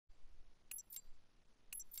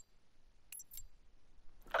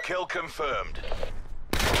Kill confirmed.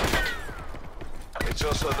 It's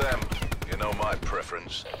us or them. You know my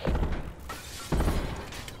preference.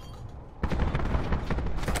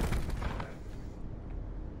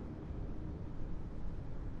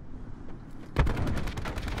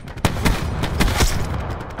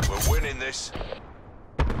 We're winning this.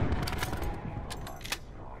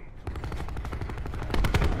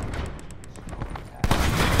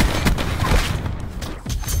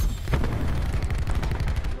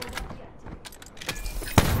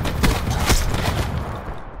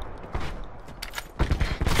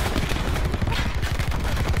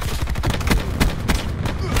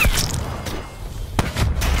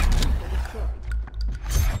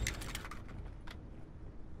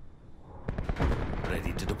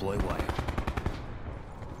 Ready to deploy wire.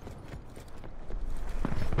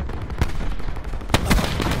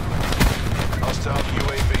 Hostile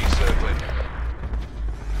UAV circling.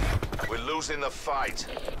 We're losing the fight.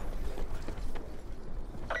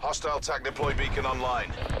 Hostile TAC deploy beacon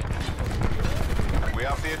online. We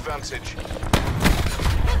have the advantage.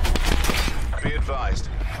 Be advised.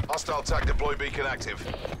 Hostile TAC deploy beacon active.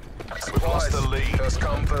 We've lost the lead. First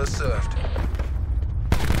come, first served.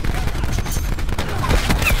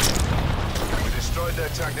 We destroyed their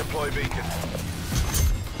TAC deploy beacon.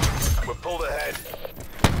 We're pulled ahead.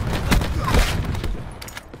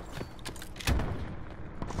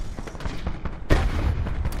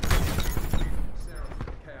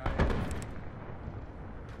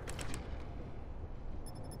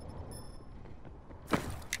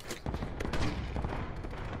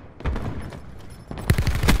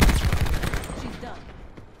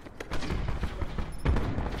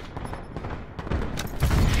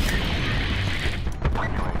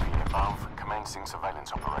 UAV above, commencing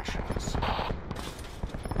surveillance operations.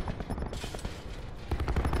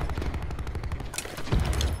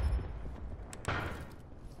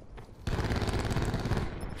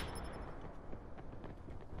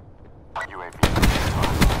 UAV.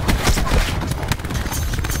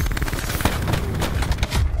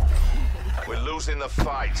 We're losing the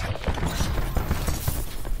fight.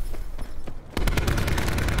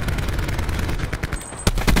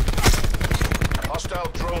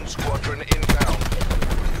 Hostile drone squadron inbound.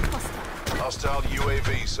 Hostile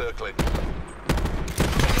UAV circling.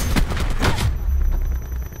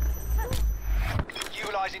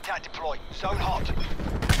 Utilizing TAC deploy. Zone hot.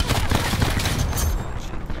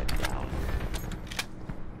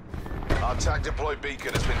 Our TAC deploy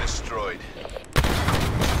beacon has been destroyed.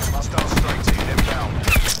 Hostile strike team inbound.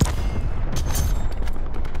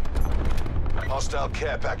 Hostile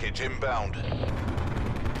care package inbound.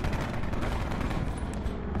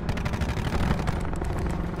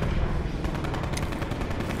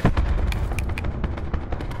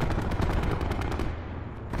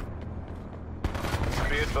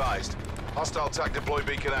 Be advised. Hostile TAC deploy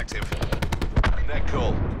beacon active. Net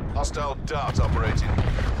call. Hostile dart operating.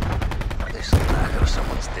 This will knacker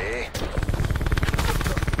someone's day.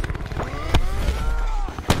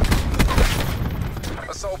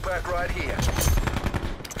 Assault pack right here.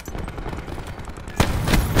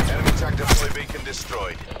 Enemy TAC deploy beacon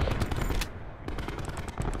destroyed.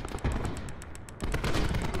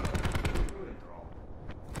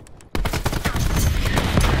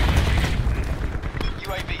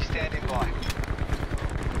 UAV standing by.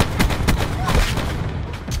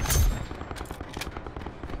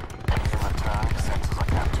 In return, sensors are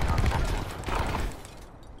capturing your objective.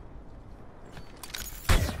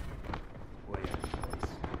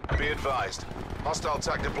 Be advised. Hostile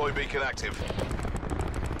TAC deploy beacon active.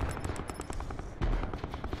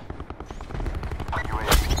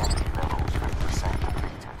 UAV entry levels 50%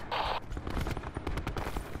 completed.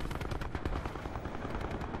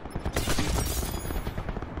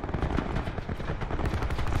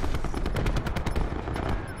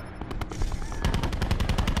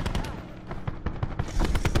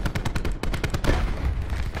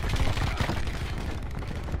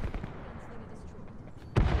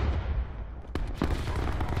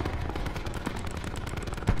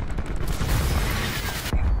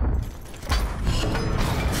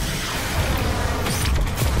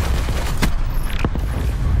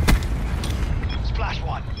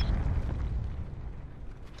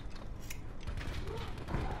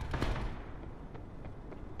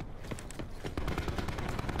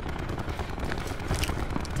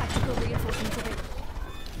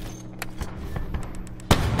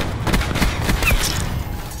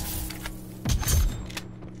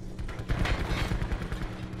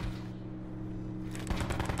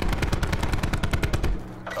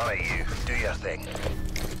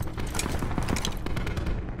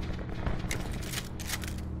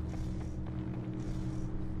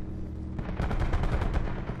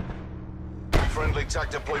 Friendly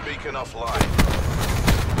TAC deploy beacon offline.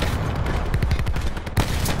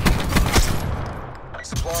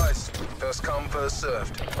 Supplies. First come, first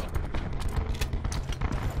served.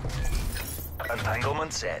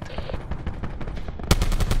 Entanglement set.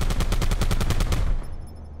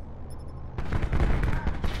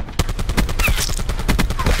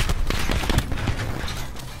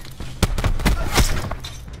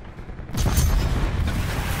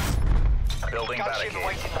 Building Gunship barricade.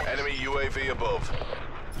 awaiting orders. Enemy UAV above.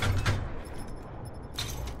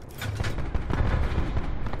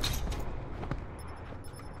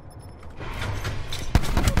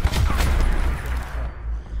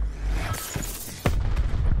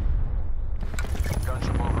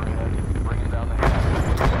 Gunship overhead. Bringing down the head.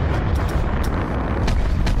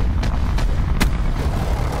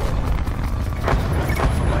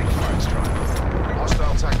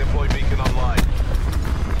 Hostile TAC deploy beacon online.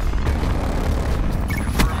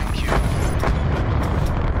 Confirming queue.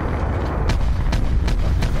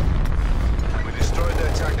 We destroyed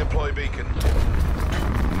their TAC deploy beacon.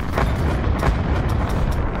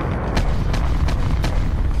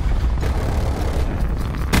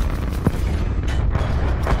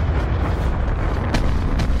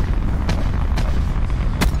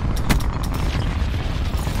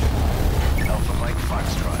 Alpha Mike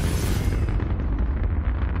Foxtrot.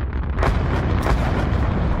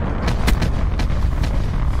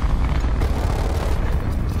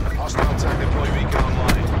 Hostile TAC deploy beacon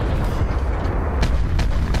online.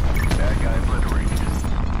 Bad guy obliterated.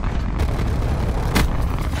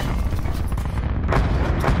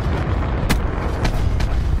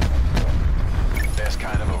 That's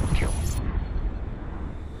kind of overkill.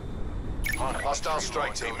 Hostile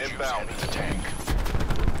strike team inbound. The tank.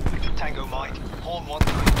 Tango Mike. Horn 1-3.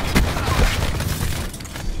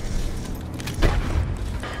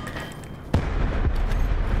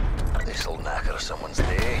 This'll knacker someone's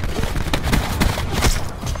day.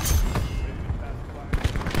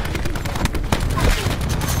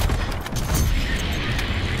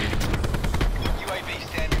 UAV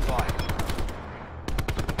standing by.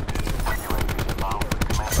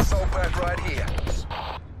 Assault pack right here.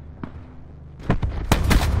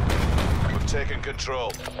 We've taken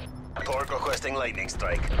control. Torque requesting lightning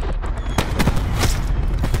strike.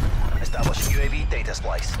 Establishing UAV data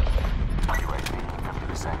splice. UAV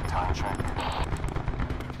 50% time check.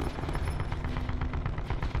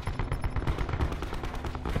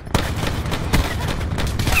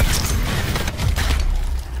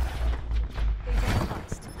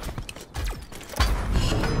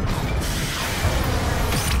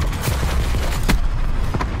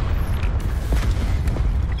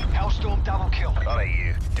 Hellstorm double kill. Alright,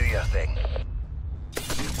 you. Do your thing.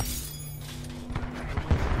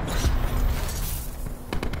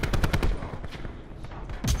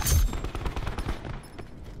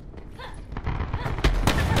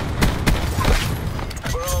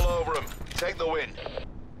 We're all over them. Take the win.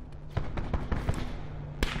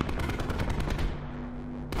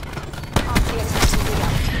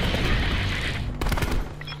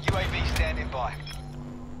 UAV standing by.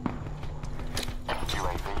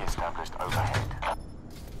 UAV established overhead.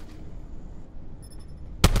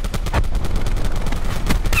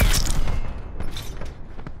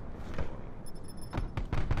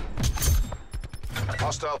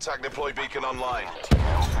 Hostile TAC deploy beacon online.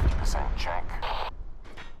 TL 50% check.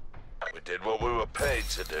 We did what we were paid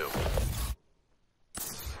to do.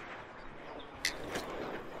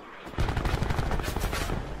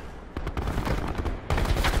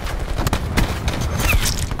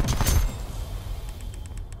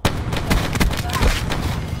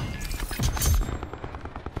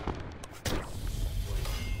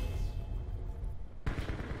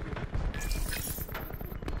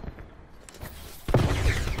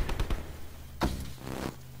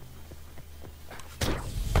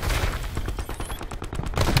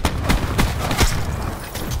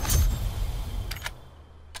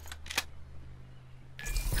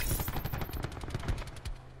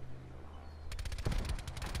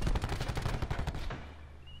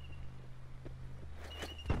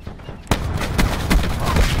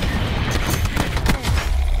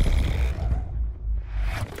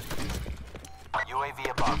 UAV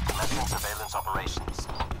above, commencing surveillance operations.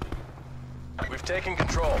 We've taken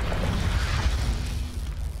control.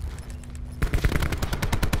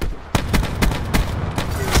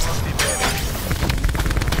 Lost the advantage.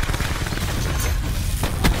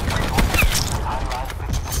 Timeline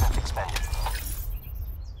 50% expended.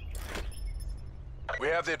 We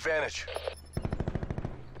have the advantage.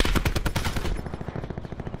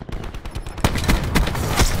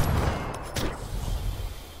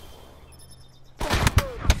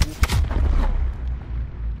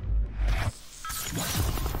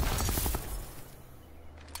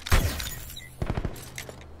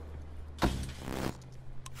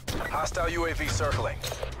 Hostile UAV circling.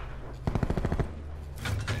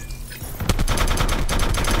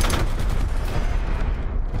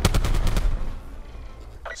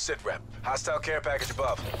 Sit rep. Hostile care package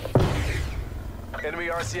above. Enemy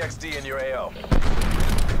RCXD in your AO.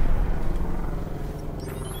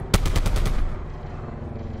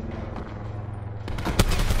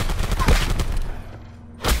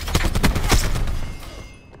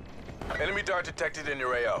 Enemy dart detected in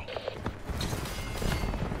your AO.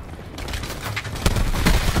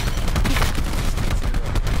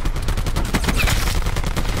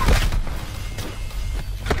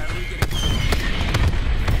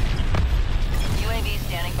 UAV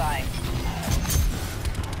standing by.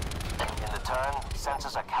 In the turn,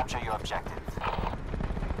 sensors are capture your objective.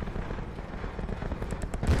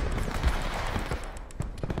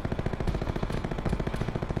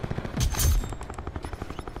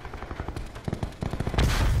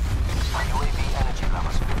 UAV energy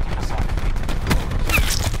levels 50%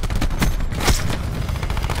 depleted.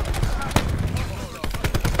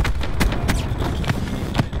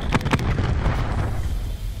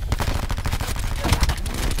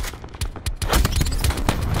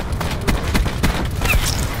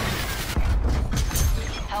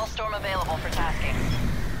 Hellstorm available for tasking.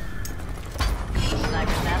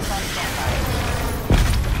 Sniper's nest on standby.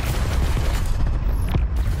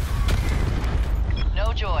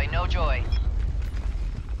 No joy, no joy.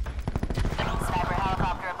 Sniper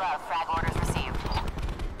helicopter above. Frag orders received.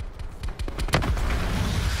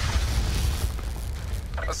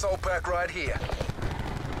 Assault pack right here.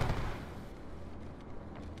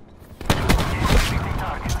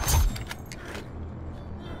 Target.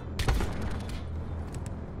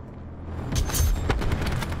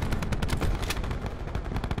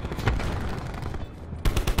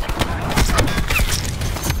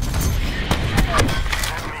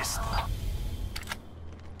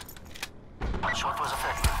 Shot was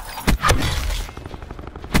effective.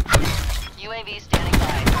 UAV standing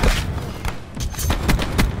by.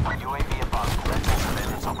 UAV above. Rental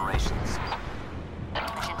surveillance operations.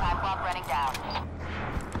 Mission time clock running down.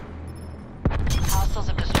 Hostiles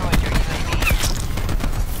have destroyed your UAV.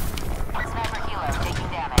 Sniper helo taking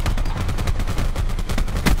damage.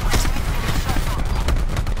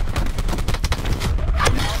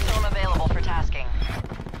 Hellstorm available for tasking.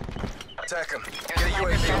 Attack him. Your Get a sniper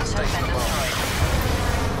UAV on nest has station been above. destroyed.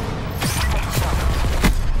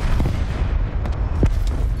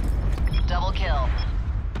 Double kill.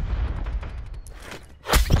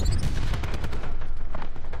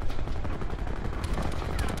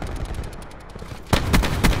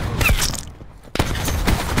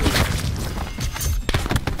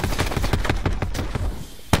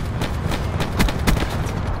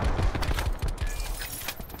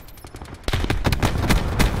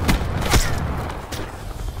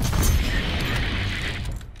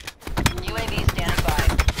 UAV standing by.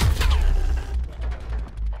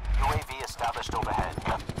 UAV established overhead.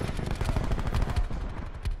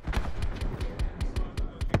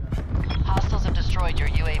 Hostiles have destroyed your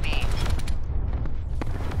UAV.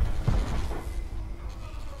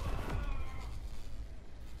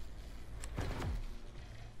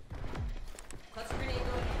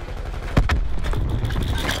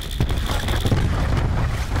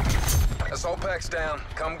 Assault pack's down.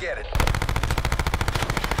 Come get it.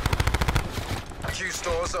 Q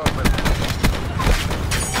stores open.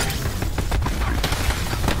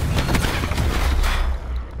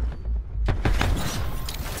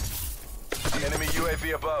 Enemy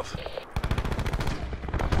UAV above.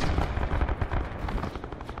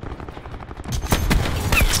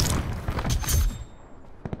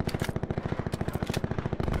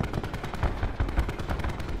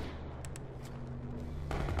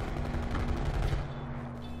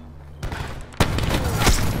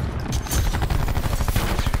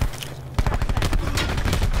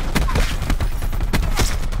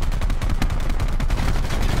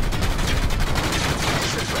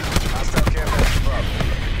 Hostile care package above.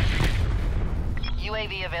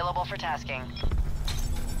 UAV available for tasking.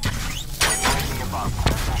 UAV above.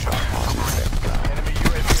 Enemy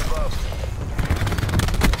UAV above.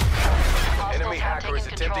 Hostiles Enemy have hacker is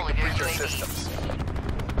taken attempting control to of your breach your UAV. systems.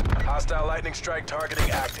 Hostile lightning strike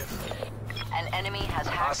targeting active. An enemy has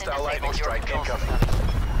hacked and Hostile lightning disabled your strike control incoming. systems.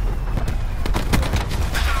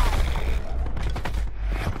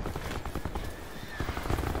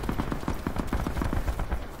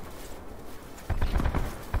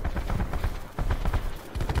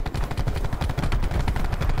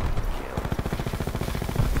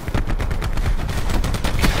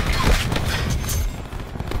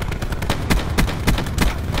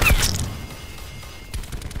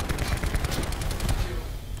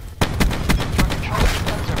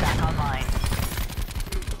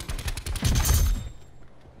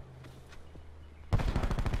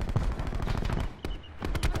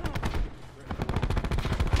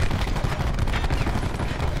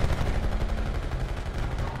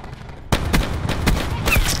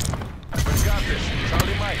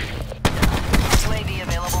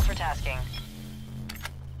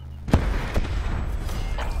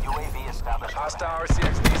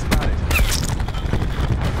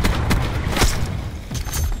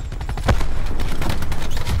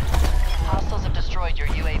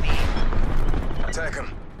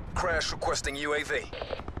 Mercs requesting UAV.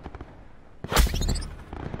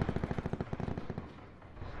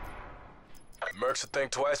 Mercs will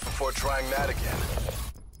think twice before trying that again.